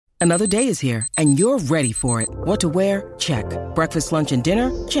Another day is here, and you're ready for it. What to wear? Check. Breakfast, lunch, and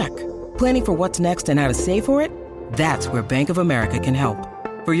dinner? Check. Planning for what's next and how to save for it? That's where Bank of America can help.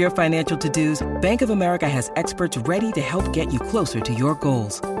 For your financial to-dos, Bank of America has experts ready to help get you closer to your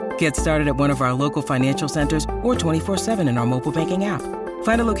goals. Get started at one of our local financial centers or 24/7 in our mobile banking app.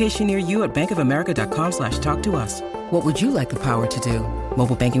 Find a location near you at bankofamerica.com/talktous. What would you like the power to do?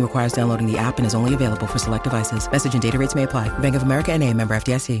 Mobile banking requires downloading the app and is only available for select devices. Message and data rates may apply. Bank of America N.A., member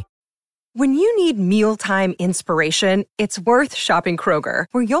FDIC. When you need mealtime inspiration, it's worth shopping Kroger,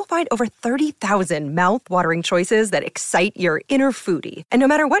 where you'll find over 30,000 mouth-watering choices that excite your inner foodie. And no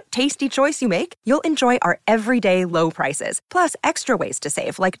matter what tasty choice you make, you'll enjoy our everyday low prices, plus extra ways to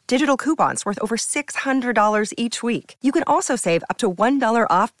save, like digital coupons worth over $600 each week. You can also save up to $1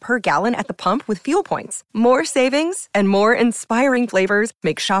 off per gallon at the pump with fuel points. More savings and more inspiring flavors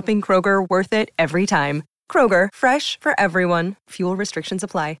make shopping Kroger worth it every time. Kroger, fresh for everyone. Fuel restrictions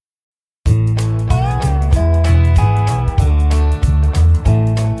apply.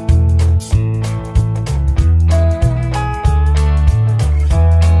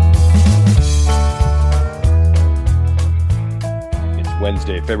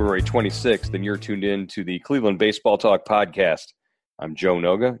 Wednesday, February 26th, and you're tuned in to the Cleveland Baseball Talk podcast. I'm Joe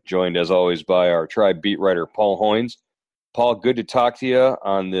Noga, joined as always by our Tribe beat writer, Paul Hoynes. Paul, good to talk to you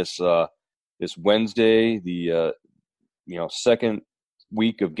on this Wednesday, the second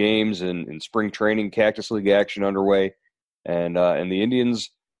week of games in spring training, Cactus League action underway, and the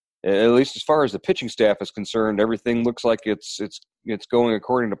Indians, at least as far as the pitching staff is concerned, everything looks like it's going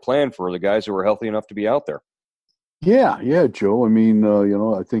according to plan for the guys who are healthy enough to be out there. Yeah, Joe. I mean,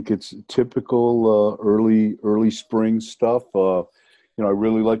 I think it's typical early spring stuff. I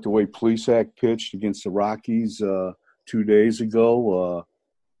really like the way Plesac pitched against the Rockies 2 days ago.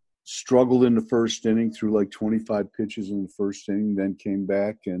 Struggled in the first inning, threw like 25 pitches in the first inning, then came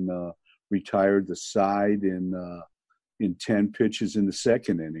back and retired the side in 10 pitches in the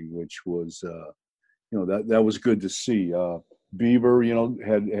second inning, which was, that was good to see. Bieber,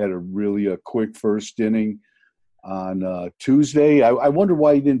 had a really quick first inning on Tuesday. I wonder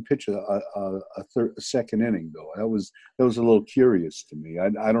why he didn't pitch a second inning, though. That was a little curious to me.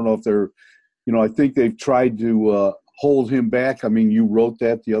 I don't know if they're, I think they've tried to hold him back. I mean, you wrote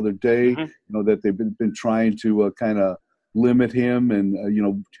that the other day, that they've been trying to kind of limit him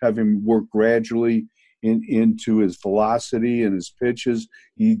and, have him work gradually into his velocity and his pitches.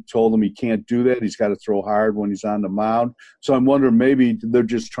 He told him he can't do that. He's got to throw hard when he's on the mound. So I'm wondering maybe they're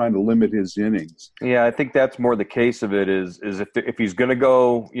just trying to limit his innings. Yeah, I think that's more the case of it is if he's going to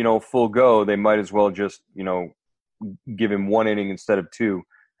go, full go, they might as well just, give him 1 inning instead of 2.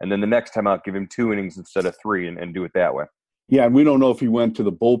 And then the next time out, give him 2 innings instead of 3 and do it that way. Yeah, and we don't know if he went to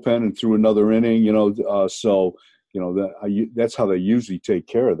the bullpen and threw another inning, that's how they usually take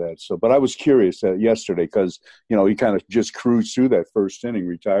care of that. So, but I was curious yesterday because, he kind of just cruised through that first inning,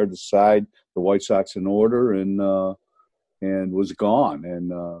 retired the side, the White Sox in order, and was gone.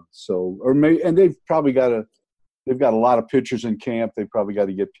 And and they've probably they've got a lot of pitchers in camp. They've probably got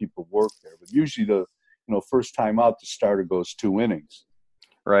to get people work there. But usually the, first time out, the starter goes 2 innings.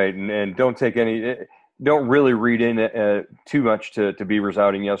 Right, and don't really read in too much to Bieber's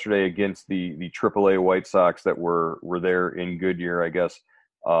outing yesterday against the AAA White Sox that were there in Goodyear. I guess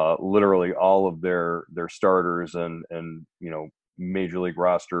literally all of their starters and major league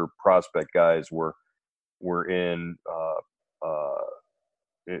roster prospect guys were in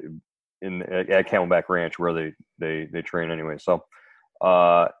at Camelback Ranch where they train anyway. So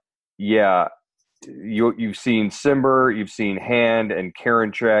You've seen Cimber, you've seen Hand and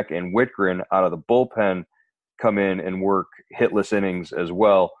Karinchak and Whitgren out of the bullpen come in and work hitless innings as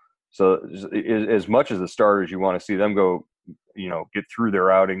well. So as much as the starters, you want to see them go, get through their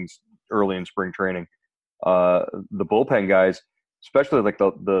outings early in spring training. The bullpen guys, especially like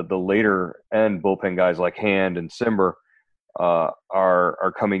the later end bullpen guys like Hand and Cimber,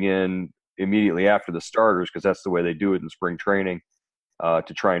 are coming in immediately after the starters because that's the way they do it in spring training.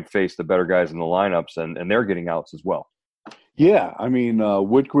 To try and face the better guys in the lineups, and they're getting outs as well. Yeah, I mean,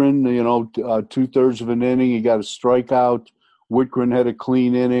 Whitgren, 2/3 of an inning, he got a strikeout. Whitgren had a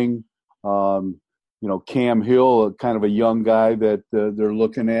clean inning. Cam Hill, kind of a young guy that they're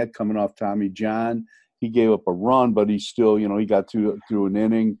looking at coming off Tommy John. He gave up a run, but he still, he got through an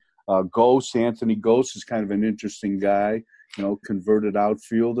inning. Anthony Ghost is kind of an interesting guy. Converted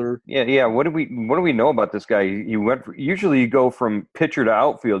outfielder. Yeah. What do we know about this guy? He went. Usually, you go from pitcher to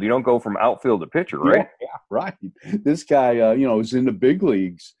outfield. You don't go from outfield to pitcher, right? Yeah, right. This guy, is in the big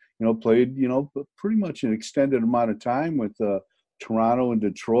leagues. Played, pretty much an extended amount of time with Toronto and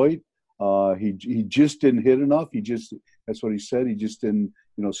Detroit. He just didn't hit enough. That's what he said. He just didn't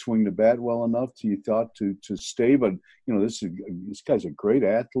swing the bat well enough you thought to stay. But this guy's a great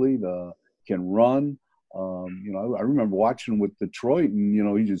athlete, can run. I remember watching him with Detroit,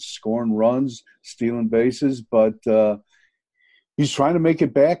 and he just scoring runs, stealing bases. But he's trying to make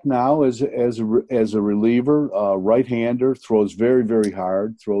it back now as a reliever, right-hander, throws very, very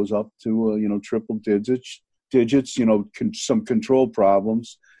hard, throws up to triple digits. Some control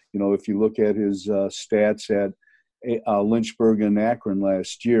problems. If you look at his stats at Lynchburg and Akron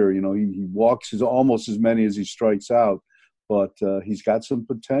last year, he walks almost as many as he strikes out. But he's got some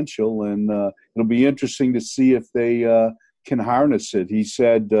potential, and it'll be interesting to see if they can harness it. He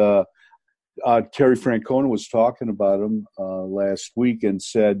said Terry Francona was talking about him last week and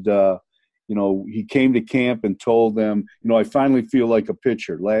said, he came to camp and told them, I finally feel like a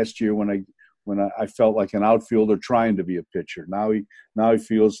pitcher. Last year when I felt like an outfielder trying to be a pitcher. Now he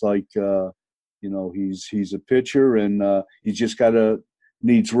feels like he's a pitcher, and he just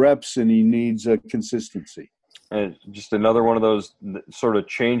needs reps, and he needs consistency. And just another one of those sort of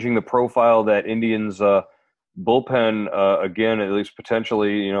changing the profile that Indians bullpen again, at least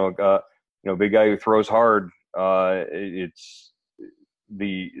potentially. Big guy who throws hard. It's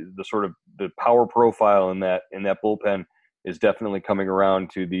the sort of the power profile in that bullpen is definitely coming around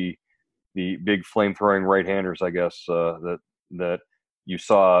to the big flame throwing right handers. I guess that you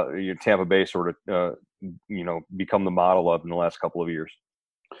saw Tampa Bay sort of become the model of in the last couple of years.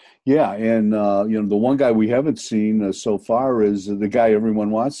 Yeah, and the one guy we haven't seen so far is the guy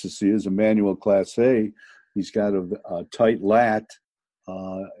everyone wants to see is Emmanuel Clase. He's got a tight lat,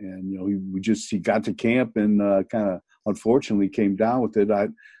 and he got to camp and kind of unfortunately came down with it.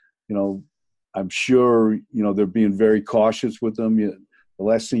 I'm sure they're being very cautious with him. The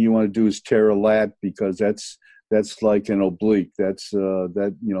last thing you want to do is tear a lat, because that's like an oblique. That's 4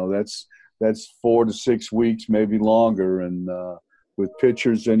 to 6 weeks, maybe longer, and with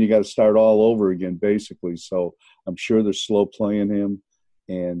pitchers, then you got to start all over again, basically. So I'm sure they're slow playing him,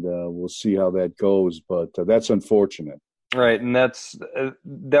 and we'll see how that goes. But that's unfortunate. Right, and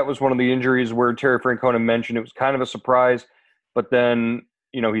that was one of the injuries where Terry Francona mentioned it was kind of a surprise, but then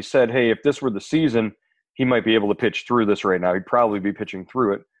he said, hey, if this were the season, he might be able to pitch through this right now. He'd probably be pitching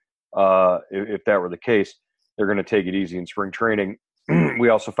through it if that were the case. They're going to take it easy in spring training. We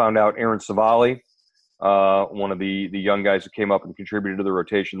also found out Aaron Savali, one of the young guys who came up and contributed to the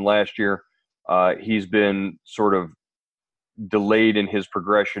rotation last year. He's been sort of delayed in his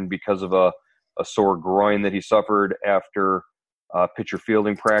progression because of a sore groin that he suffered after pitcher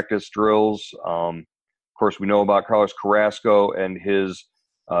fielding practice drills. Of course, we know about Carlos Carrasco and his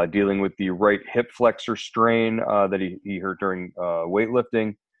dealing with the right hip flexor strain that he hurt during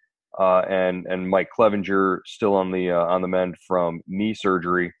weightlifting, and Mike Clevenger still on the mend from knee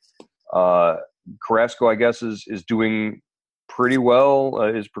surgery. Carrasco, I guess, is doing pretty well,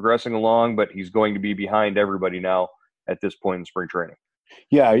 is progressing along, but he's going to be behind everybody now at this point in spring training.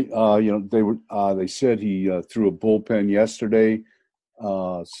 Yeah, they said he threw a bullpen yesterday,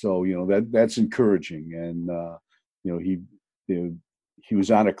 so that's encouraging. And he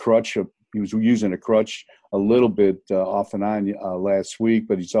was on a crutch. He was using a crutch a little bit off and on last week,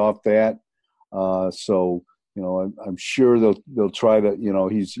 but he's off that. So I'm sure they'll try to.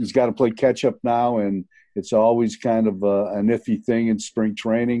 He's got to play catch up now, and it's always kind of an iffy thing in spring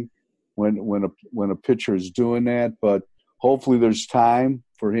training when a pitcher is doing that. But hopefully, there's time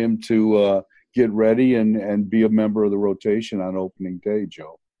for him to get ready and be a member of the rotation on opening day,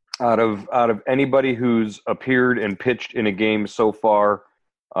 Joe. Out of anybody who's appeared and pitched in a game so far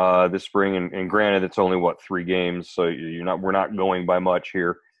this spring, and granted, it's only 3 games, so we're not going by much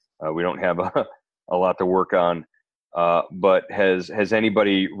here. We don't have a lot to work on. But has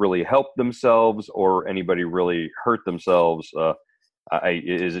anybody really helped themselves, or anybody really hurt themselves?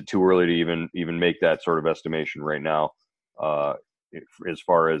 Is it too early to even make that sort of estimation right now, as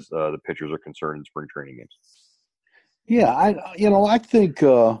far as the pitchers are concerned in spring training games? Yeah, I think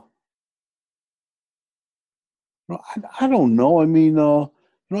I don't know. I mean,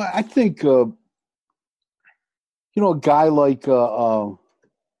 I think a guy like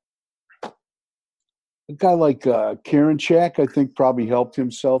Karinchak, I think probably helped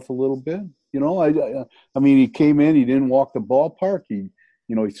himself a little bit. I mean, he came in, he didn't walk the ballpark. He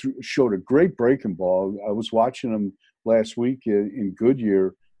showed a great breaking ball. I was watching him last week in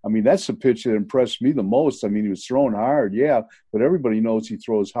Goodyear. I mean, that's the pitch that impressed me the most. I mean, he was throwing hard, yeah, but everybody knows he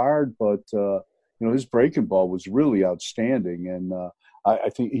throws hard. But his breaking ball was really outstanding, and I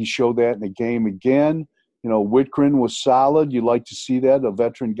think he showed that in the game again. Whitgren was solid. You like to see that, a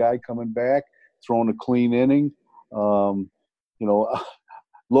veteran guy coming back, throwing a clean inning.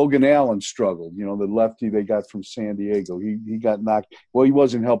 Logan Allen struggled. You know, the lefty they got from San Diego. He got knocked. Well, he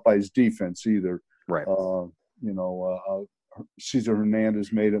wasn't helped by his defense either. Right. Cesar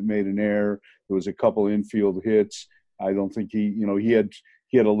Hernandez made an error. There was a couple infield hits. I don't think he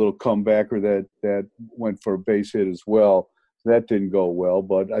had a little comebacker that went for a base hit as well. That didn't go well,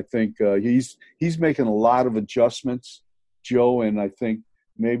 but I think he's making a lot of adjustments, Joe, and I think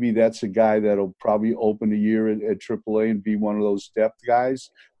maybe that's a guy that'll probably open a year at AAA and be one of those depth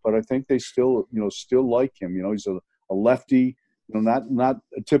guys. But I think they still like him. You know, he's a lefty. You know, not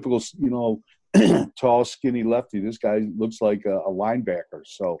a typical tall, skinny lefty. This guy looks like a linebacker.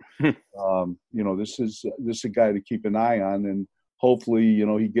 So, this is a guy to keep an eye on, and hopefully,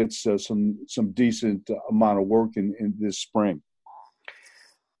 he gets some decent amount of work in this spring.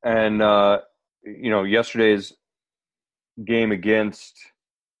 And yesterday's game against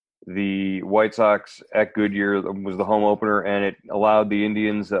the White Sox at Goodyear was the home opener, and it allowed the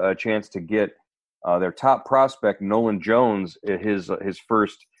Indians a chance to get their top prospect, Nolan Jones, his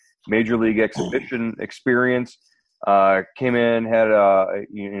first Major League exhibition experience. Came in, had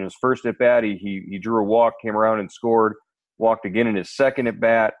in his first at bat, he drew a walk, came around and scored. Walked again in his second at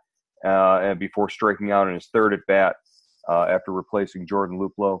bat, and before striking out in his third at bat after replacing Jordan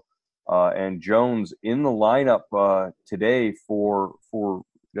Luplow. And Jones in the lineup today for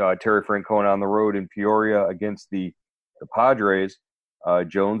Terry Francona on the road in Peoria against the Padres.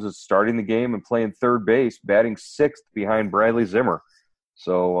 Jones is starting the game and playing third base, batting sixth behind Bradley Zimmer.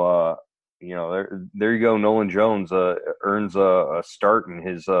 So there you go. Nolan Jones earns a start in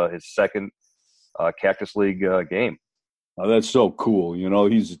his second Cactus League game. Oh, that's so cool.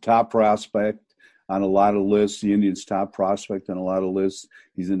 He's a top prospect on a lot of lists, the Indians' top prospect on a lot of lists.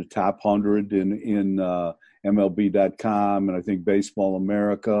 He's in the top 100 in MLB.com, and I think Baseball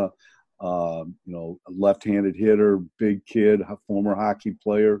America. A left-handed hitter, big kid, former hockey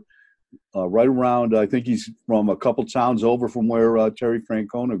player. Right around, I think he's from a couple towns over from where Terry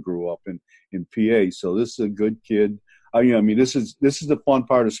Francona grew up in PA. So this is a good kid. This is the fun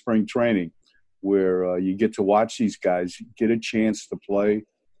part of spring training, where you get to watch these guys get a chance to play.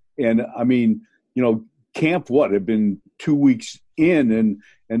 And camp had been 2 weeks in,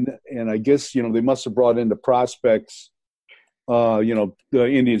 and I guess they must have brought in the prospects, the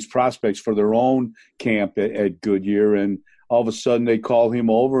Indians prospects for their own camp at Goodyear, and all of a sudden they call him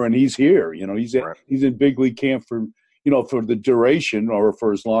over and he's here. He's in big league camp for the duration, or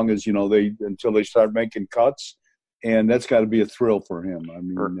for as long as until they start making cuts, and that's got to be a thrill for him.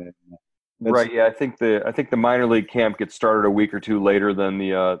 Sure. Right. Yeah. I think the minor league camp gets started a week or two later than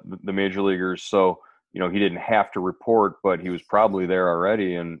the major leaguers. So, he didn't have to report, but he was probably there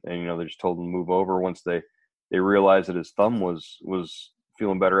already. And they just told him to move over once they realized that his thumb was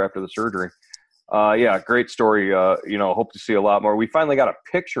feeling better after the surgery. Great story. Hope to see a lot more. We finally got a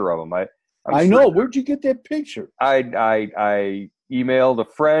picture of him. I know. Where'd you get that picture? I emailed a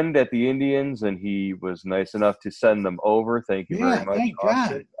friend at the Indians, and he was nice enough to send them over. Thank you very much. Thank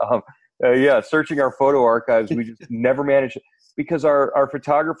God. Searching our photo archives, we just never managed because our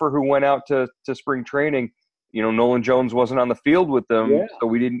photographer who went out to spring training, Nolan Jones wasn't on the field with them, so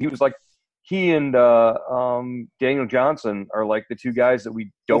we didn't. He was like, he and Daniel Johnson are like the two guys that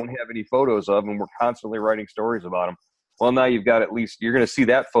we don't have any photos of, and we're constantly writing stories about them. Well, now you've got you're going to see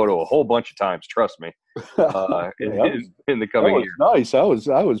that photo a whole bunch of times. Trust me. In the coming year. Nice. I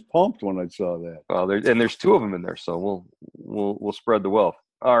was pumped when I saw that. Well, there's two of them in there, so we'll spread the wealth.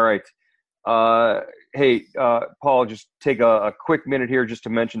 All right. Hey, Paul, just take a quick minute here just to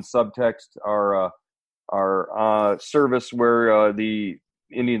mention Subtext, our service where the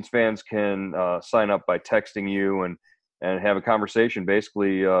Indians fans can sign up by texting you and have a conversation,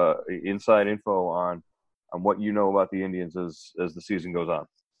 basically inside info on what you know about the Indians as the season goes on.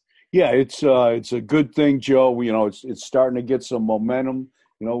 Yeah, it's a good thing, Joe. It's starting to get some momentum.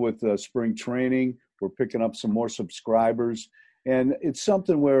 With spring training, we're picking up some more subscribers. And it's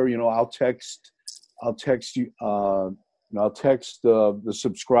something where, I'll text you, I'll text the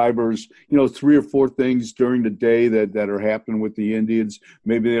subscribers, 3 or 4 things during the day that are happening with the Indians.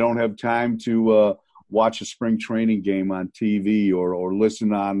 Maybe they don't have time to watch a spring training game on TV or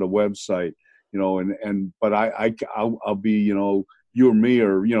listen on the website, but I'll be, you or me,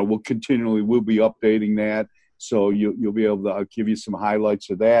 or, we'll be updating that. So you'll be able to, I'll give you some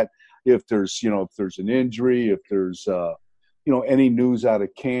highlights of that. If there's an injury, if there's, any news out of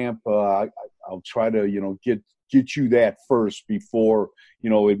camp, I'll try to, get you that first before,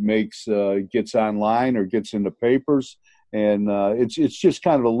 it gets online or gets in the papers. And it's just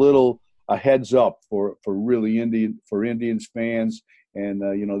kind of a heads up for Indians fans.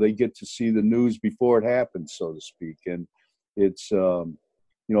 And, they get to see the news before it happens, so to speak. And it's,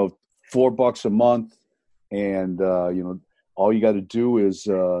 $4 a month, and all you got to do is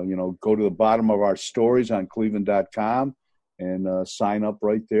go to the bottom of our stories on Cleveland.com and sign up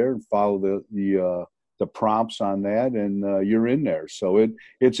right there and follow the prompts on that, and you're in there. So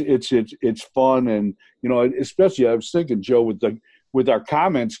it's fun, and especially I was thinking, Joe, with our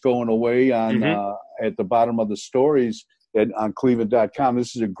comments going away on at the bottom of the stories on Cleveland.com.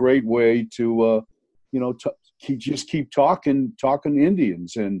 This is a great way to just keep talking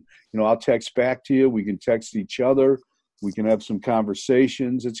Indians, and I'll text back to you. We can text each other. We can have some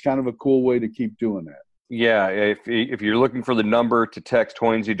conversations. It's kind of a cool way to keep doing that. Yeah, if you're looking for the number to text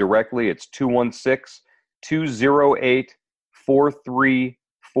Hoynesy directly, it's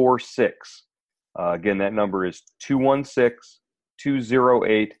 216-208-4346. Again, that number is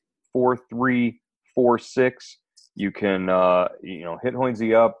 216-208-4346. You can hit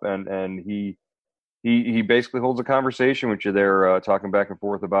Hoynesy up, and he basically holds a conversation with you there, talking back and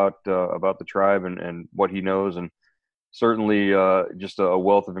forth about the tribe and what he knows, and certainly just a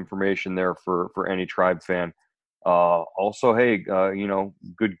wealth of information there for any tribe fan. Also, hey,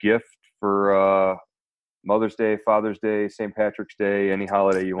 good gift for Mother's Day, Father's Day, St. Patrick's Day, any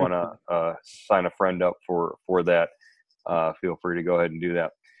holiday you want to sign a friend up for that. Feel free to go ahead and do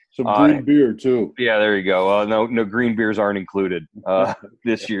that. Some green beer too. Yeah, there you go. No green beers aren't included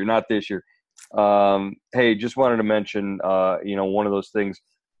this year, not this year. Hey, just wanted to mention, one of those things,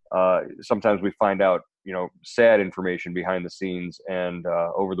 sometimes we find out, sad information behind the scenes. And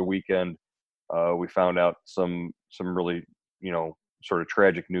over the weekend, we found out some really, sort of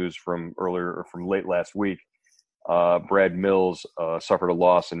tragic news from late last week. Brad Mills suffered a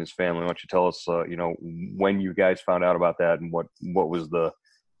loss in his family. Why don't you tell us, when you guys found out about that, and what was the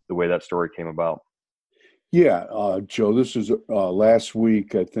way that story came about? Yeah, Joe, this is last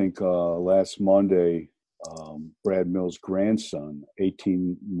week, I think last Monday, Brad Mills' grandson,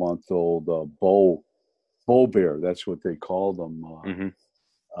 18-month-old Bo Bear, that's what they called him,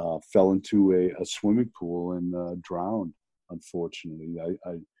 fell into a swimming pool and drowned, unfortunately.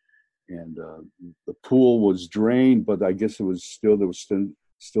 The pool was drained, but I guess there was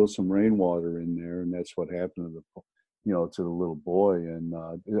still some rainwater in there, and that's what happened to the little boy. And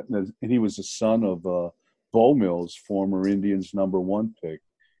he was the son of Bo Mills, former Indians #1 pick.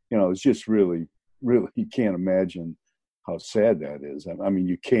 It's just really, really, you can't imagine how sad that is. I mean,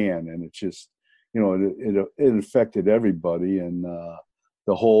 you can, and it's just, it affected everybody. And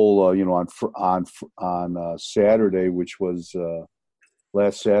the whole, on Saturday, which was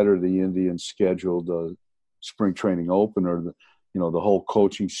last Saturday, the Indians scheduled a spring training opener. The whole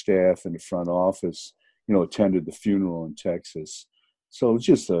coaching staff and the front office, attended the funeral in Texas. So it's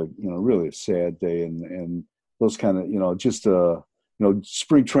just really a sad day, and those kind of,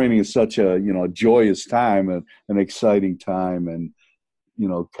 spring training is such a, joyous time and an exciting time. And,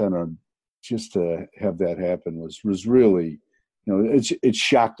 kind of just to have that happen was really, it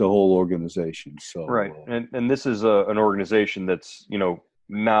shocked the whole organization. So, right. And this is an organization that's,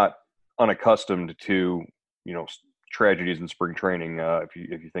 not unaccustomed to, tragedies in spring training. If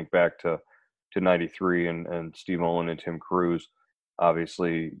you think back to 93 and Steve Olin and Tim Cruz,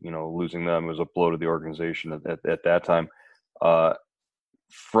 obviously, losing them was a blow to the organization at that time.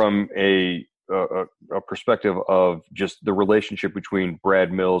 From a perspective of just the relationship between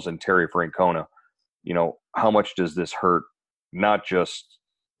Brad Mills and Terry Francona, how much does this hurt? Not just,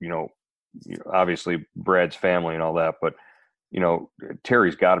 obviously Brad's family and all that, but,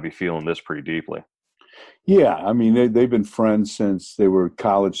 Terry's got to be feeling this pretty deeply. Yeah, I mean, they've been friends since they were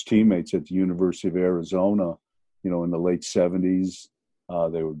college teammates at the University of Arizona, in the late 70s.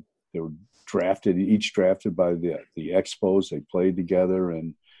 They were each drafted by the Expos. They played together,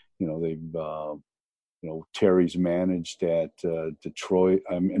 and they've Terry's managed at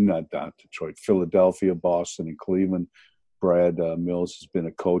Philadelphia, Boston, and Cleveland. Brad Mills has been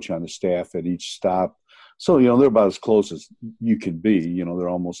a coach on the staff at each stop. So, they're about as close as you can be. They're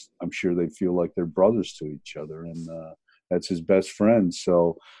almost, I'm sure they feel like they're brothers to each other, and that's his best friend.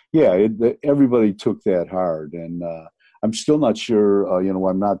 So, yeah, everybody took that hard, and I'm still not sure.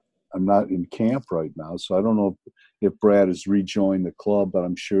 I'm not in camp right now, so I don't know if Brad has rejoined the club, but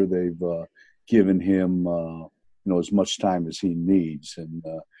I'm sure they've given him as much time as he needs, and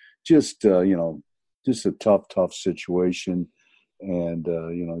just a tough situation, and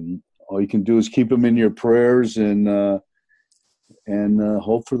all you can do is keep him in your prayers and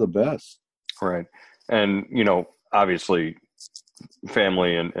hope for the best. Right, and obviously,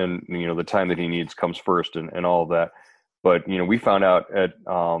 family and the time that he needs comes first, and all of that. But we found out at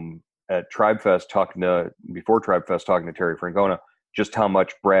Tribe Fest talking to Terry Francona just how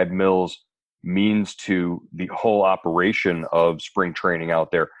much Brad Mills means to the whole operation of spring training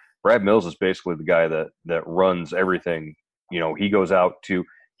out there. Brad Mills is basically the guy that runs everything. He goes out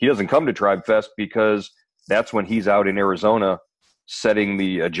he doesn't come to Tribe Fest because that's when he's out in Arizona setting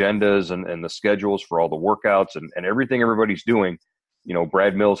the agendas and the schedules for all the workouts and everything everybody's doing.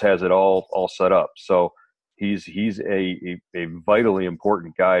 Brad Mills has it all set up. So he's a vitally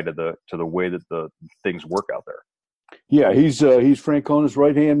important guy to the way that the things work out there. Yeah, he's Francona's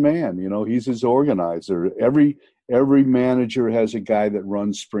right-hand man. He's his organizer. Every manager has a guy that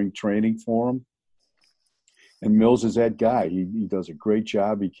runs spring training for him, and Mills is that guy. He does a great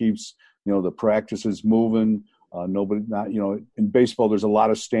job. He keeps the practices moving. In baseball, there's a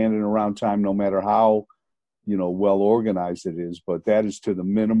lot of standing around time, no matter how well organized it is. But that is to the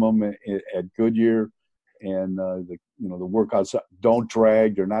minimum at Goodyear, and the workouts don't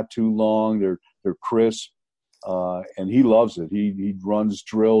drag. They're not too long. They're crisp. And he loves it. He runs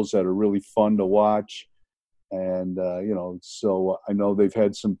drills that are really fun to watch. And, so I know they've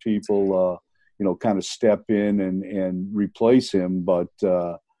had some people, kind of step in and replace him. But,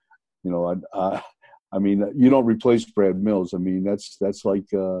 I mean, you don't replace Brad Mills. I mean, that's like,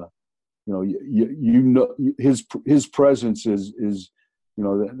 his presence is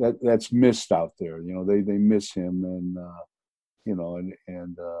that's missed out there. They miss him. And,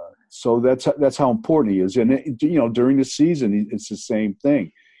 so that's how important he is. And during the season, it's the same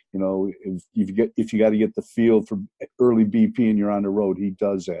thing. If you got to get the field for early BP and you're on the road, he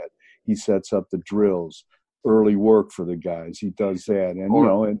does that. He sets up the drills, early work for the guys. He does that. And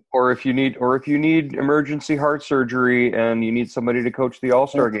or if you need emergency heart surgery and you need somebody to coach the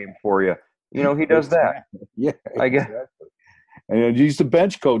All-Star game for you, he does that. Yeah, I guess. Exactly. And he's the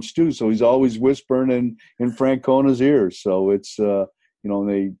bench coach too, so he's always whispering in Francona's ears. So it's that's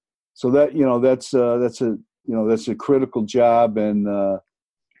a critical job, and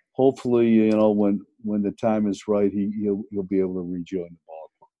hopefully when the time is right, he'll be able to rejoin the ball.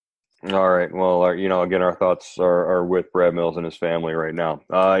 All right. Well, again, our thoughts are with Brad Mills and his family right now.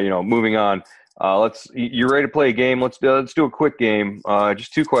 Moving on. You ready to play a game? Let's do a quick game.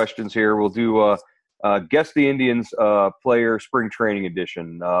 Just 2 questions here. We'll do. Guess the Indians player spring training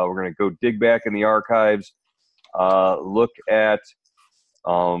edition. We're going to go dig back in the archives, look at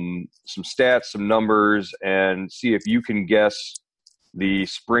some stats, some numbers, and see if you can guess the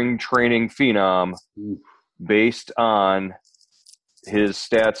spring training phenom based on his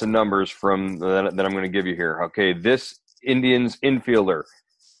stats and numbers from that I'm going to give you here. Okay, this Indians infielder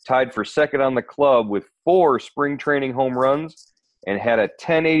tied for second on the club with 4 spring training home runs and had a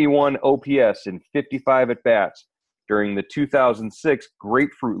 1081 OPS in 55 at-bats during the 2006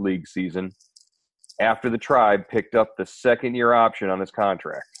 Grapefruit League season after the Tribe picked up the second-year option on his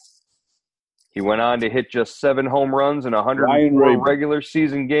contract. He went on to hit just 7 home runs in 104 regular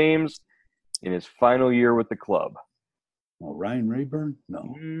season games in his final year with the club. Oh, Ryan Rayburn? No.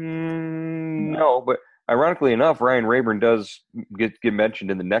 No, but ironically enough, Ryan Rayburn does get mentioned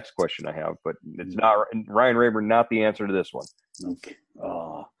in the next question I have, but it's not Ryan Rayburn, not the answer to this one. Okay.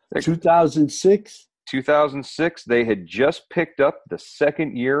 2006? 2006, they had just picked up the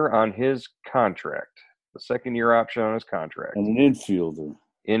second year on his contract, the second year option on his contract. And an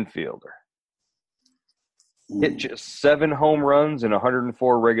infielder. Hit just 7 home runs in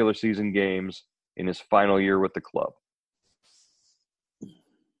 104 regular season games in his final year with the club.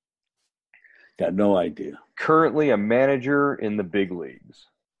 Got no idea. Currently a manager in the big leagues.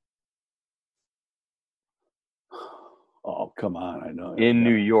 Oh, come on. I know. In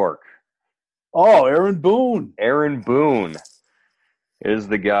New York. Oh, Aaron Boone. Aaron Boone is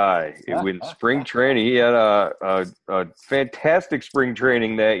the guy. In spring training, he had a fantastic spring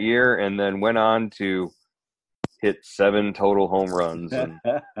training that year and then went on to hit 7 total home runs. And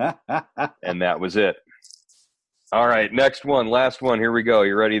that was it. All right, next one, last one. Here we go.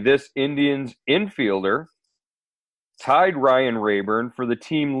 You ready? This Indians infielder tied Ryan Rayburn for the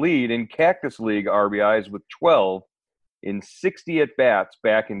team lead in Cactus League RBIs with 12 in 60 at-bats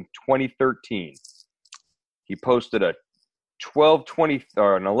back in 2013. He posted an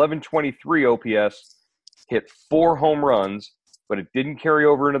 1123 OPS, hit 4 home runs, but it didn't carry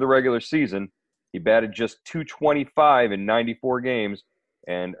over into the regular season. He batted just .225 in 94 games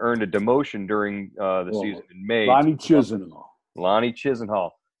and earned a demotion during the season in May. Lonnie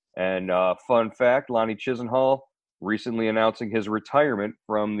Chisenhall. And fun fact, Lonnie Chisenhall recently announcing his retirement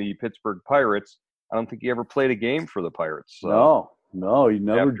from the Pittsburgh Pirates. I don't think he ever played a game for the Pirates. No, he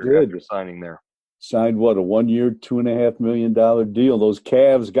never did. After signing there. Signed, what, a 1-year, $2.5 million deal. Those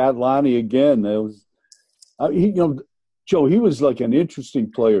Cavs got Lonnie again. That was, Joe, he was like an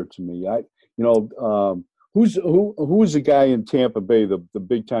interesting player to me. Who was the guy in Tampa Bay, the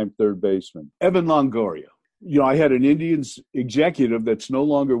big time third baseman? Evan Longoria. I had an Indians executive that's no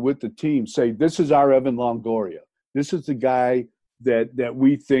longer with the team say, "This is our Evan Longoria. This is the guy that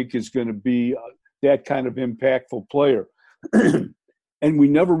we think is going to be that kind of impactful player." And we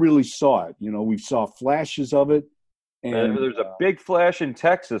never really saw it. We saw flashes of it. And there's a big flash in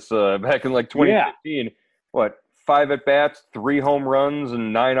Texas back in like 2015. Yeah. What, 5 at-bats, 3 home runs,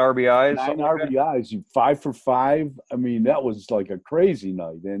 and 9 RBIs? 9 RBIs, 5 for 5. I mean, that was like a crazy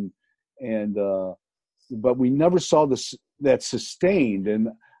night. But we never saw that sustained. And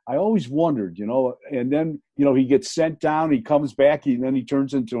I always wondered, and then, he gets sent down, he comes back, and then he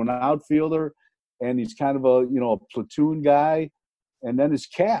turns into an outfielder, and he's kind of a platoon guy, and then his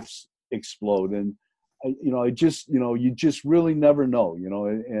calves explode. And, you just really never know,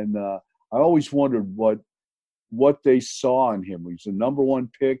 and I always wondered what they saw in him. He's the number 1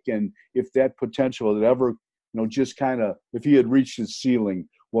 pick, and if that potential had ever, just kind of, if he had reached his ceiling,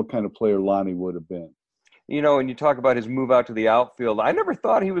 what kind of player Lonnie would have been. And you talk about his move out to the outfield. I never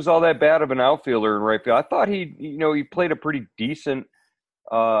thought he was all that bad of an outfielder in right field. I thought he played a pretty decent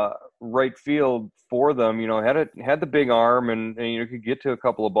right field for them. Had the big arm and could get to a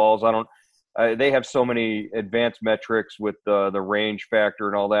couple of balls. They have so many advanced metrics with the range factor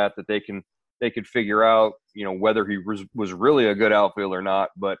and all that they could figure out whether he was really a good outfielder or not.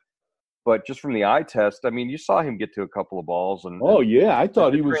 But just from the eye test, I mean, you saw him get to a couple of balls. And I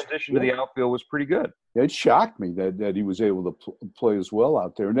thought he was transition to the outfield was pretty good. It shocked me that he was able to play as well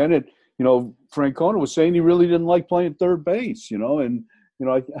out there. And then Francona was saying he really didn't like playing third base. And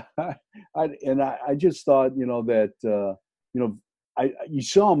I just thought that you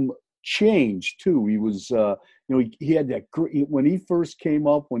saw him change too. He was he had that when he first came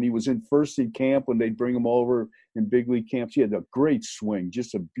up, when he was in first in camp, when they'd bring him over in big league camps, he had a great swing,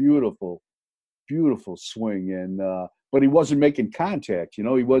 just a beautiful swing. And but he wasn't making contact. He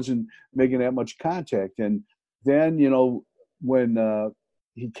wasn't making that much contact. And then when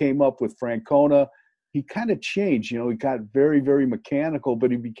he came up with Francona, he kind of changed. He got very, very mechanical,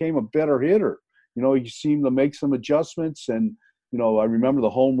 but he became a better hitter. He seemed to make some adjustments. And I remember the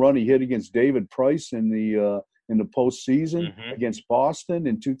home run he hit against David Price in the postseason against Boston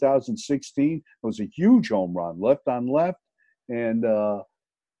in 2016. It was a huge home run, left on left, and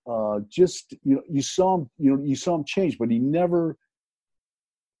you saw him change, but he never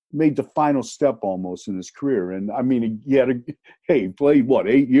made the final step almost in his career. And I mean, he played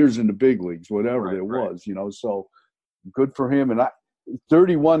 8 years in the big leagues, whatever it was, So good for him. And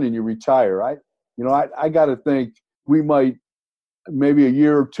 31 and you retire. I got to think we might. Maybe a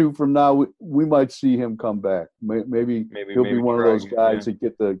year or two from now, we might see him come back. Maybe he'll be one of those guys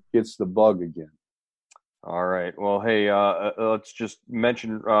that gets the bug again. All right. Well, hey, let's just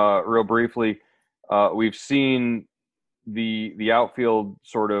mention real briefly. We've seen the outfield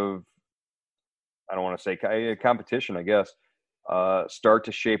sort of, I don't want to say competition, I guess, start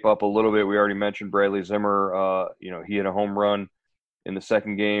to shape up a little bit. We already mentioned Bradley Zimmer. He hit a home run in the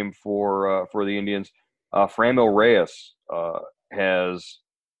second game for the Indians. Franmil Reyes has,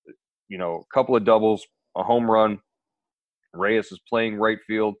 a couple of doubles, a home run. Reyes is playing right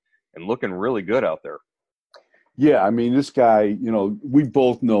field and looking really good out there. Yeah, I mean, this guy, we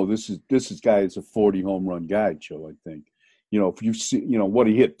both know this guy is a 40 home run guy, Joe, I think. If you see, what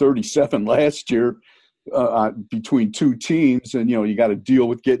he hit 37 last year between two teams, and, you got to deal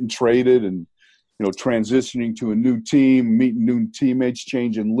with getting traded and, transitioning to a new team, meeting new teammates,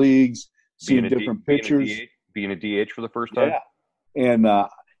 changing leagues, seeing different pitchers. Being a DH for the first time. Yeah. And,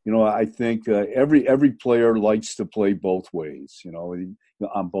 I think every player likes to play both ways,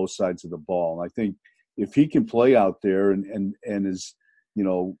 on both sides of the ball. And I think if he can play out there and is,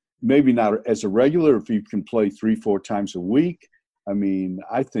 maybe not as a regular, if he can play 3-4 times a week, I mean,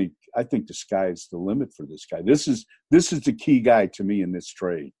 I think the sky is the limit for this guy. This is the key guy to me in this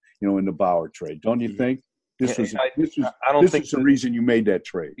trade, in the Bauer trade. Don't you think? This is the reason you made that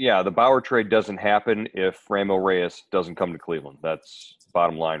trade. Yeah, the Bauer trade doesn't happen if Franmil Reyes doesn't come to Cleveland. That's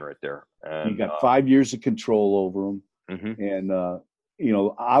bottom line right there. And you got 5 years of control over him. Mm-hmm. And,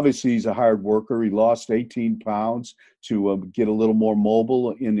 obviously he's a hard worker. He lost 18 pounds to get a little more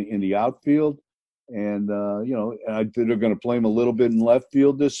mobile in the outfield. And, they're going to play him a little bit in left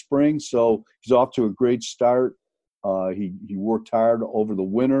field this spring. So he's off to a great start. He worked hard over the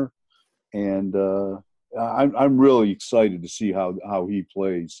winter. And I'm really excited to see how he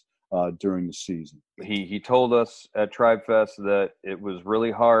plays during the season. He told us at Tribe Fest that it was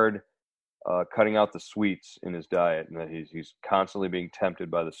really hard cutting out the sweets in his diet, and that he's constantly being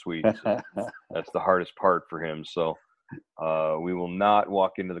tempted by the sweets. That's the hardest part for him. So We will not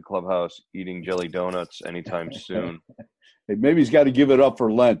walk into the clubhouse eating jelly donuts anytime soon. Hey, maybe he's got to give it up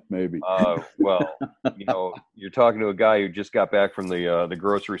for Lent, maybe. Well, you're talking to a guy who just got back from the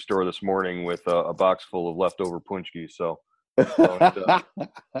grocery store this morning with a box full of leftover punchki. So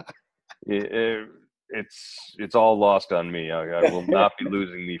it's all lost on me. I will not be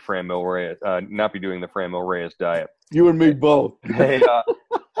losing the Framil Reyes, not be doing the Framil Reyes diet. You and me both. Hey,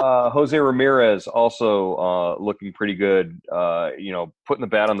 Jose Ramirez also looking pretty good. Putting the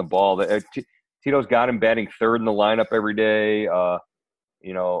bat on the ball. Tito's got him batting third in the lineup every day.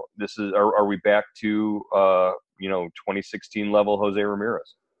 This is are we back to 2016 level Jose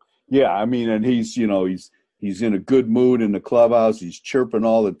Ramirez? Yeah, I mean, and he's in a good mood in the clubhouse. He's chirping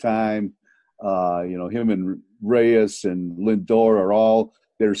all the time. Him and Reyes and Lindor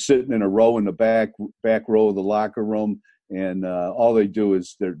they're sitting in a row in the back row of the locker room, and all they do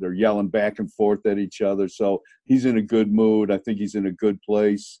is they're yelling back and forth at each other. So he's in a good mood. I think he's in a good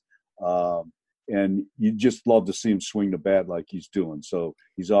place. And you just love to see him swing the bat like he's doing. So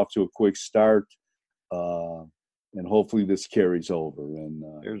he's off to a quick start, and hopefully this carries over. And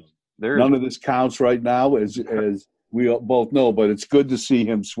none of this counts right now, as we both know, but it's good to see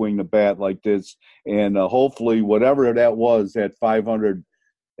him swing the bat like this. And hopefully whatever that was, that 500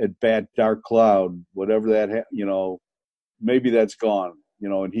 at bat dark cloud, whatever that, maybe that's gone,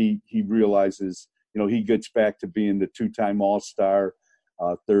 and he realizes, he gets back to being the two-time All-Star,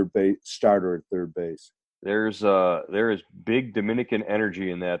 third base starter at third base. There is big Dominican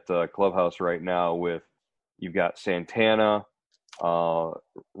energy in that clubhouse right now. You've got Santana,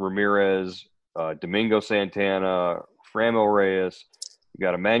 Ramirez, Domingo Santana, Framil Reyes. You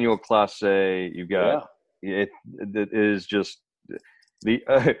got Emmanuel Clase. You've got it is just the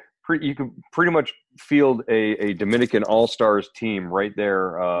you can pretty much field a Dominican All-Stars team right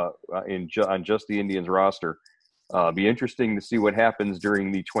there on just the Indians roster. Be interesting to see what happens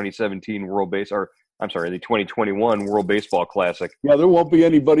during the 2017 the 2021 World Baseball Classic. Yeah, there won't be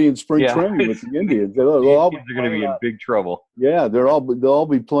anybody in spring training with the Indians. They're going to be in big trouble. Yeah, they'll all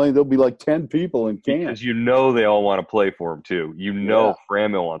be playing. There'll be like 10 people in camp. Because they all want to play for him too.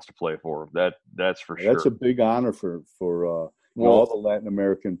 Framil wants to play for him. That's for sure. That's a big honor for all the Latin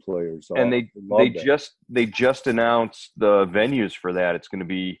American players. And they just announced the venues for that. It's going to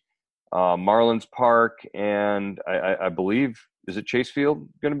be Marlins Park, and I believe, is it Chase Field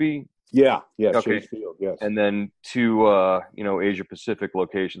going to be? Yeah, okay. Chase Field, yes. And then two Asia Pacific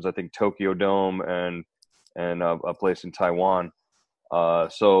locations, I think Tokyo Dome and a place in Taiwan.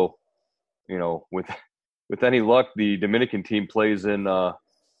 So with any luck, the Dominican team plays in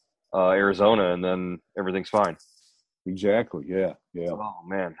Arizona, and then everything's fine. Exactly. Yeah. Oh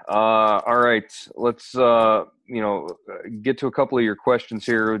man. All right. Let's get to a couple of your questions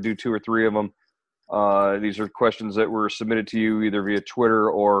here. We'll do 2 or 3 of them. These are questions that were submitted to you either via Twitter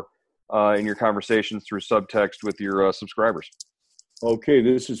or in your conversations through subtext with your subscribers. Okay.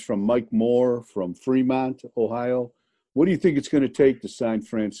 This is from Mike Moore from Fremont, Ohio. What do you think it's going to take to sign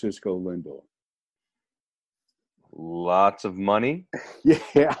Francisco Lindor? Lots of money.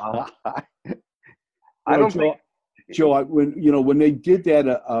 Yeah. I don't think. Joe, when they did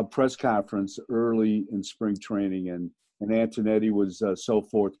that press conference early in spring training, and Antonetti was so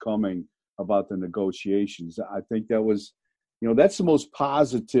forthcoming about the negotiations, I think that was, that's the most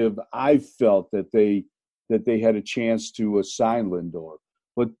positive I felt that they had a chance to sign Lindor.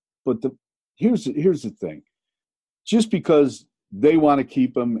 But here's the thing, just because they want to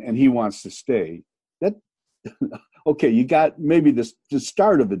keep him and he wants to stay, that okay, you got maybe the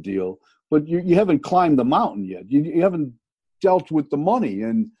start of a deal. But you haven't climbed the mountain yet. You haven't dealt with the money.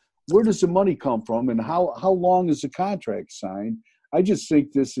 And where does the money come from? And how long is the contract signed? I just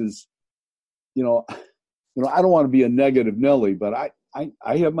think this is, I don't want to be a negative Nelly, but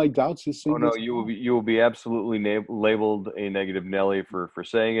I have my doubts. Oh no, you will be absolutely labeled a negative Nelly for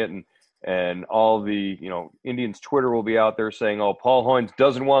saying it, and all the Indians Twitter will be out there saying, oh, Paul Hoynes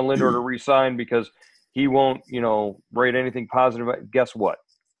doesn't want Lindor to re-sign because he won't write anything positive. Guess what?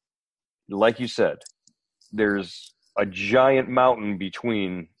 Like you said, there's a giant mountain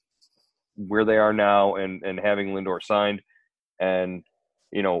between where they are now and having Lindor signed. And,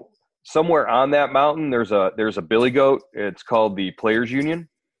 somewhere on that mountain, there's a billy goat. It's called the Players Union.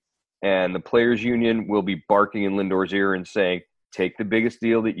 And the Players Union will be barking in Lindor's ear and saying, take the biggest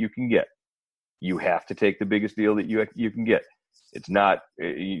deal that you can get. You have to take the biggest deal that you can get. It's not –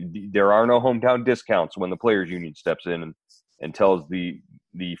 there are no hometown discounts when the Players Union steps in and tells the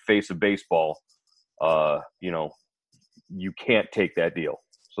face of baseball, you can't take that deal.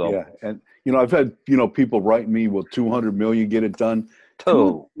 So yeah, and I've had people write me, will $200 million get it done?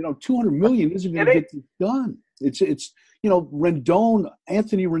 $200 million isn't going to get it done. It's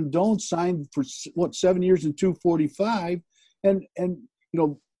Anthony Rendon signed for 7 years and $245, and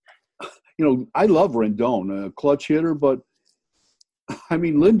I love Rendon, a clutch hitter, but I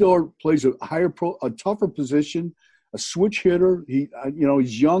memean Lindor plays a tougher position, a switch hitter.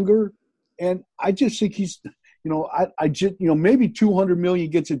 He's younger, and I just think he's maybe $200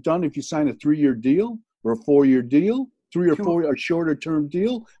 million gets it done if you sign a 3-year deal or a 4-year deal, 3 or 4 a shorter term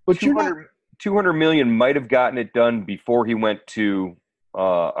deal, but $200 million might have gotten it done before he went to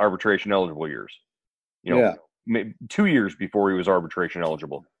arbitration eligible years. 2 years before he was arbitration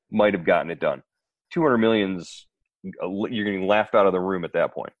eligible, might have gotten it done. $200 million's you're getting laughed out of the room at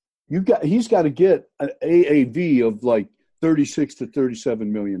that point. He's got to get an AAV of like 36 to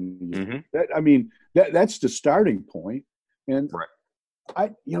 37 million. Mm-hmm. That's the starting point, and right.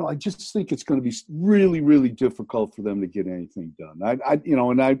 I just think it's going to be really, really difficult for them to get anything done. All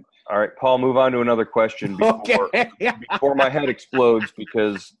right, Paul, move on to another question before my head explodes,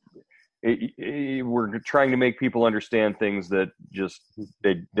 because we're trying to make people understand things that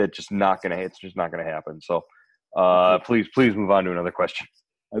it's just not going to happen. So please move on to another question.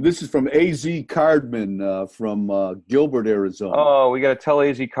 This is from AZ Cardman from Gilbert, Arizona. Oh, we got to tell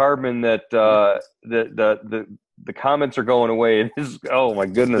AZ Cardman that the comments are going away. Oh my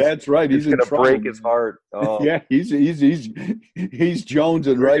goodness, that's right. He's going to break his heart. Oh. Yeah, he's jonesing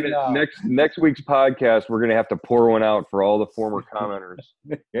right now. Next week's podcast, we're going to have to pour one out for all the former commenters.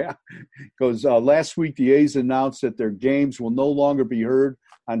 Yeah, because last week the A's announced that their games will no longer be heard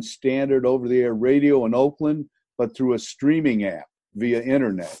on standard over-the-air radio in Oakland, but through a streaming app via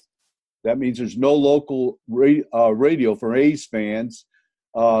internet. That means there's no local radio for A's fans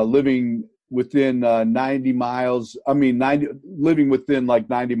living within 90 miles. Living within like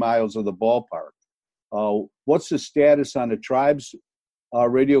 90 miles of the ballpark. What's the status on the Tribe's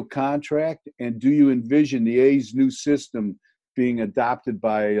radio contract, and do you envision the A's new system being adopted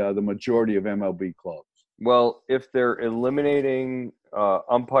by the majority of MLB clubs? Well, if they're eliminating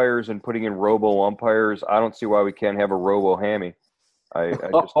umpires and putting in robo umpires, I don't see why we can't have a robo hammy.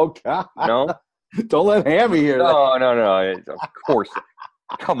 Oh God! No, don't let Hammy hear that. No. Of course,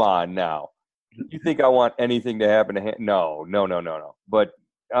 come on now. You think I want anything to happen to him? No. But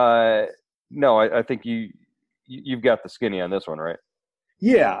no, I think you've got the skinny on this one, right?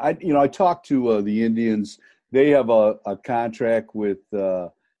 Yeah, I talked to the Indians. They have a contract with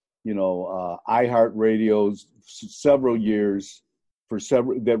iHeartRadio's several years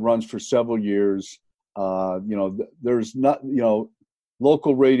that runs for several years. There's not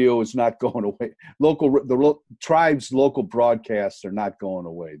local radio is not going away. The Tribe's local broadcasts are not going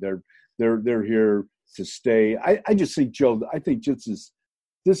away. They're here to stay. I just think, Joe,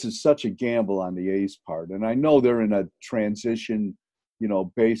 this is such a gamble on the A's part. And I know they're in a transition,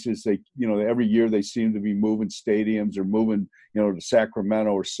 basis. They, every year they seem to be moving stadiums or moving, to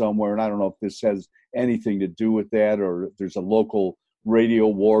Sacramento or somewhere. And I don't know if this has anything to do with that, or if there's a local radio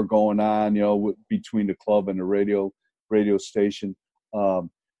war going on, between the club and the radio station.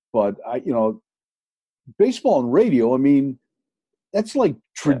 But baseball and radio, that's like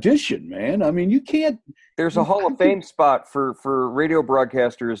tradition, man. You can't. There's a Hall of Fame spot for radio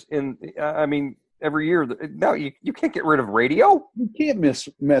broadcasters every year. No, you can't get rid of radio. You can't mess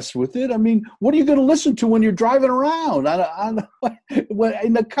with it. What are you going to listen to when you're driving around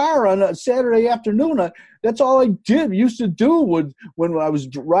in the car on a Saturday afternoon? That's all I used to do when I was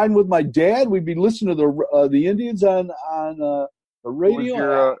riding with my dad. We'd be listening to the Indians on the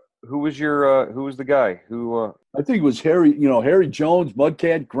radio. Who was the guy who? I think it was Harry Jones,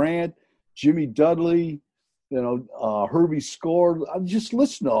 Mudcat Grant, Jimmy Dudley, Herbie Score. I just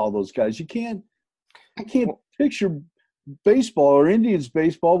listen to all those guys. I can't picture baseball or Indians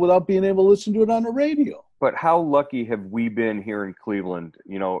baseball without being able to listen to it on the radio. But how lucky have we been here in Cleveland?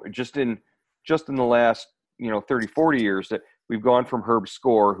 Just in the last 30, 40 years that we've gone from Herb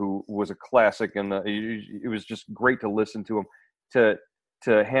Score, who was a classic, and it was just great to listen to him,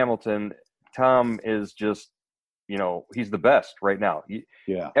 to Hamilton. Tom is just, he's the best right now.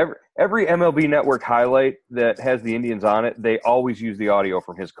 Yeah. Every MLB Network highlight that has the Indians on it, they always use the audio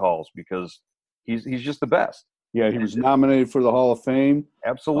from his calls because he's just the best. Yeah, he was nominated for the Hall of Fame.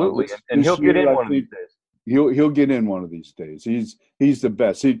 Absolutely, and he'll get in one of these days. He'll get in one of these days. He's the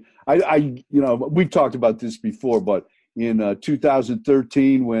best. We've talked about this before, but in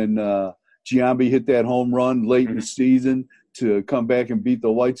 2013 when Giambi hit that home run late in the season to come back and beat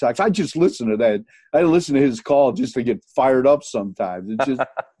the White Sox, I just listened to that. I listen to his call just to get fired up sometimes.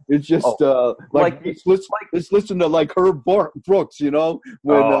 It's just let's listen to like Herb Brooks, when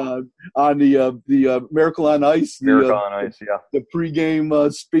on the Miracle on Ice, the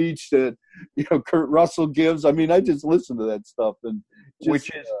pregame speech that Kurt Russell gives. I mean, I just listen to that stuff, and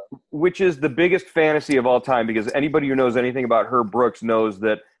which is the biggest fantasy of all time, because anybody who knows anything about Herb Brooks knows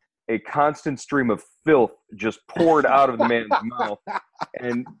that a constant stream of filth just poured out of the man's mouth,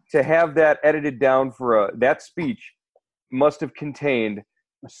 and to have that edited down for that speech must have contained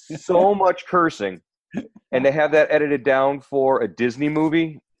so much cursing, and to have that edited down for a Disney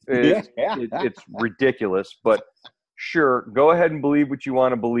movie, it's ridiculous. But sure, go ahead and believe what you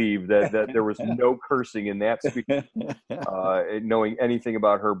want to believe, that there was no cursing in that speech, knowing anything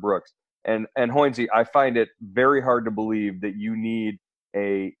about Herb Brooks. And Hoynesy, I find it very hard to believe that you need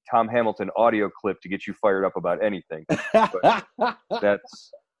a Tom Hamilton audio clip to get you fired up about anything. But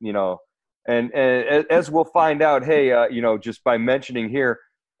that's, and as we'll find out, hey, just by mentioning here,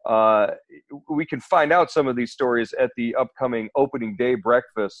 we can find out some of these stories at the upcoming opening day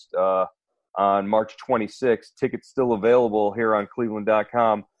breakfast on March 26th. Tickets still available here on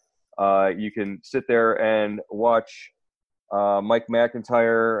Cleveland.com. You can sit there and watch Mike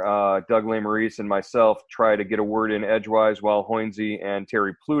McIntyre, Doug Lesmerises, and myself try to get a word in edgewise, while Hoynesy and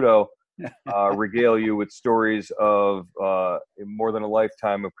Terry Pluto regale you with stories of more than a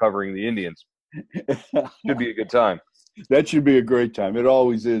lifetime of covering the Indians. Should be a good time. That should be a great time. It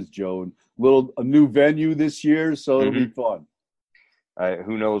always is, Joe. A new venue this year, so it'll be fun.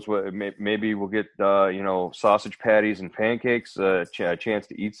 Who knows what? Maybe we'll get sausage patties and pancakes, a chance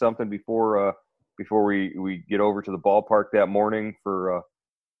to eat something before we get over to the ballpark that morning for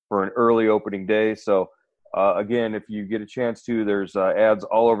an early opening day. So again, if you get a chance to, there's ads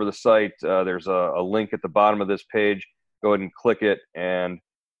all over the site. There's a link at the bottom of this page. Go ahead and click it, and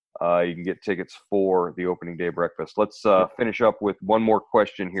you can get tickets for the opening day breakfast. Let's finish up with one more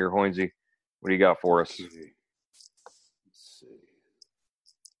question here, Hoynesy. What do you got for us? Let's see.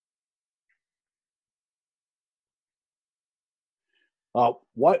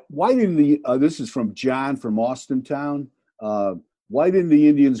 Why didn't this is from John from Austintown. Why didn't the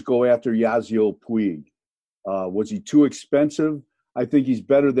Indians go after Yasiel Puig? Was he too expensive? I think he's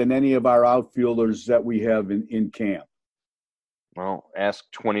better than any of our outfielders that we have in camp. Well, ask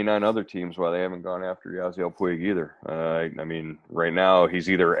 29 other teams why they haven't gone after Yasiel Puig either. I mean, right now he's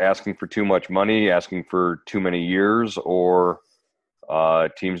either asking for too much money, asking for too many years, or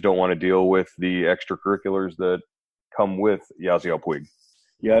teams don't want to deal with the extracurriculars that come with Yasiel Puig.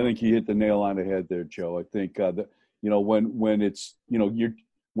 Yeah, I think you hit the nail on the head there, Joe. I think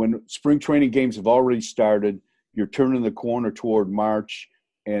when spring training games have already started, you're turning the corner toward March,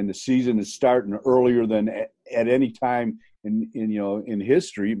 and the season is starting earlier than at any time in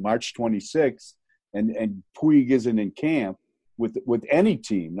history, March 26th, and Puig isn't in camp with any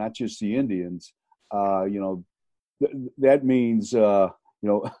team, not just the Indians. That means that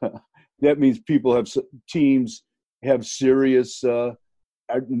means teams have serious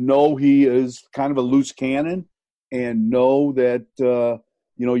know he is kind of a loose cannon, and know that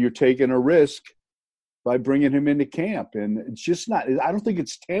you're taking a risk by bringing him into camp. And it's just not. I don't think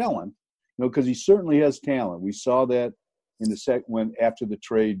it's talent, because he certainly has talent. We saw that in the after the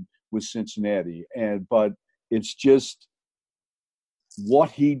trade with Cincinnati, but it's just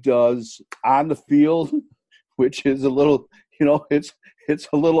what he does on the field, which is a little, it's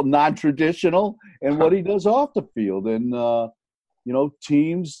a little non-traditional, and what he does off the field. And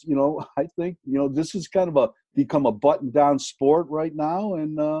teams, I think this is kind of become a button-down sport right now,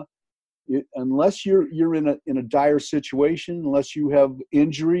 and unless you're in a dire situation, unless you have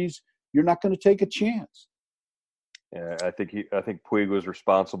injuries, you're not going to take a chance. Yeah, I think Puig was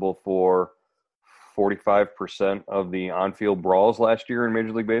responsible for 45% of the on-field brawls last year in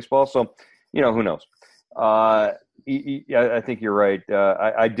Major League Baseball. So, who knows? I think you're right.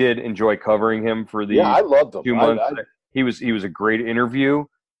 I did enjoy covering him for the I loved him. 2 months. He was a great interview.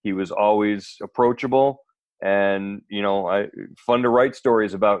 He was always approachable, and fun to write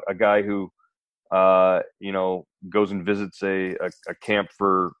stories about a guy who goes and visits a camp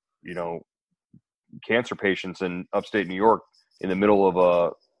for cancer patients in upstate New York in the middle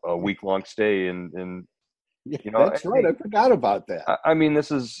of a week-long stay. And that's right. I forgot about that. I mean,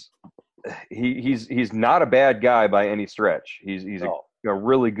 he's not a bad guy by any stretch. He's a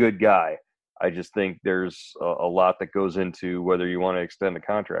really good guy. I just think there's a lot that goes into whether you want to extend a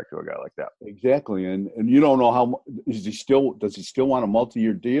contract to a guy like that. Exactly, and you don't know does he still want a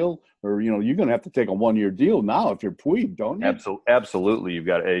multi-year deal, or you're going to have to take a 1-year deal now if you're Puig, don't you? Absolutely, you've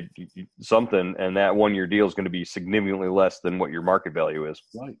got something, and that 1-year deal is going to be significantly less than what your market value is.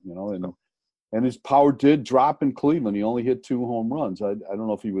 Right, and And his power did drop in Cleveland. He only hit 2 home runs. I don't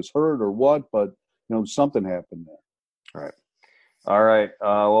know if he was hurt or what, but something happened there. All right.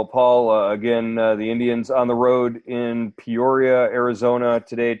 Well, Paul, again, the Indians on the road in Peoria, Arizona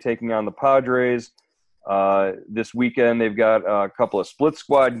today, taking on the Padres. This weekend, they've got a couple of split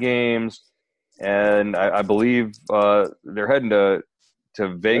squad games, and I believe they're heading to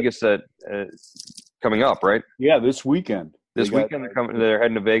Vegas coming up, right? Yeah, this weekend. They're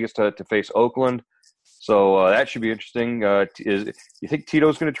heading to Vegas to face Oakland. So that should be interesting. You think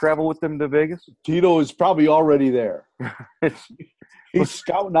Tito's going to travel with them to Vegas? Tito is probably already there. He's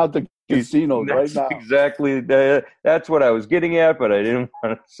scouting out the casinos right now. Exactly. That's what I was getting at, but I didn't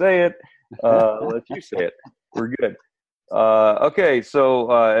want to say it. Let you say it. We're good. Okay,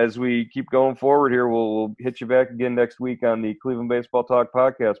 so as we keep going forward here, we'll hit you back again next week on the Cleveland Baseball Talk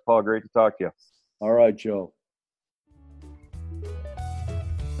podcast. Paul, great to talk to you. All right, Joe.